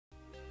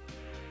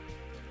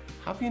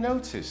Have you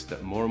noticed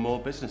that more and more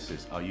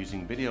businesses are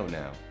using video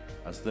now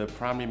as their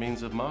primary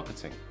means of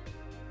marketing?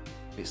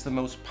 It's the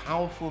most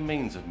powerful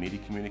means of media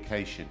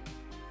communication,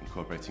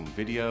 incorporating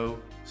video,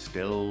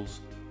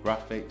 stills,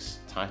 graphics,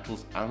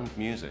 titles and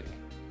music.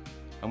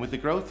 And with the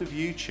growth of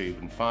YouTube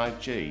and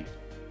 5G,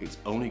 it's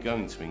only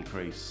going to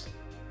increase.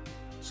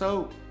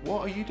 So what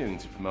are you doing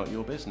to promote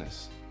your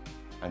business?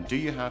 And do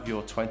you have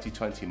your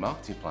 2020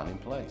 marketing plan in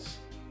place?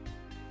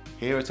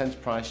 Here at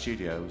Enterprize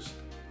Studios,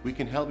 we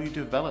can help you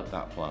develop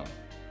that plan,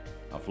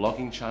 a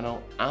vlogging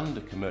channel and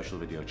a commercial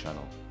video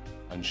channel,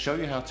 and show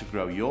you how to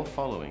grow your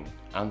following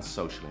and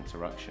social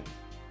interaction.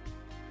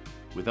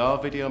 With our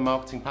video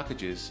marketing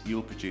packages, you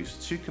will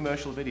produce 2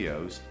 commercial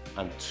videos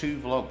and 2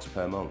 vlogs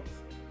per month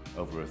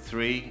over a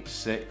 3,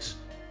 6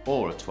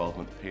 or a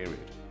 12-month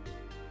period.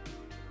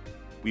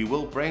 We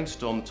will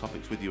brainstorm the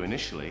topics with you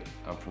initially,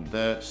 and from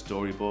there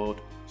storyboard,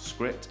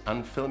 script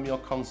and film your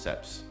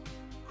concepts,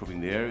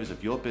 covering the areas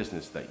of your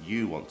business that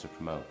you want to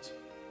promote.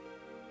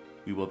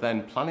 We will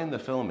then plan in the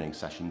filming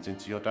sessions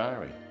into your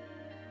diary.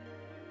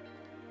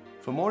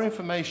 For more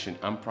information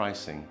and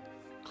pricing,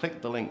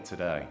 click the link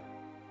today.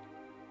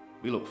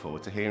 We look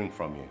forward to hearing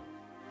from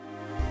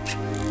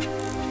you.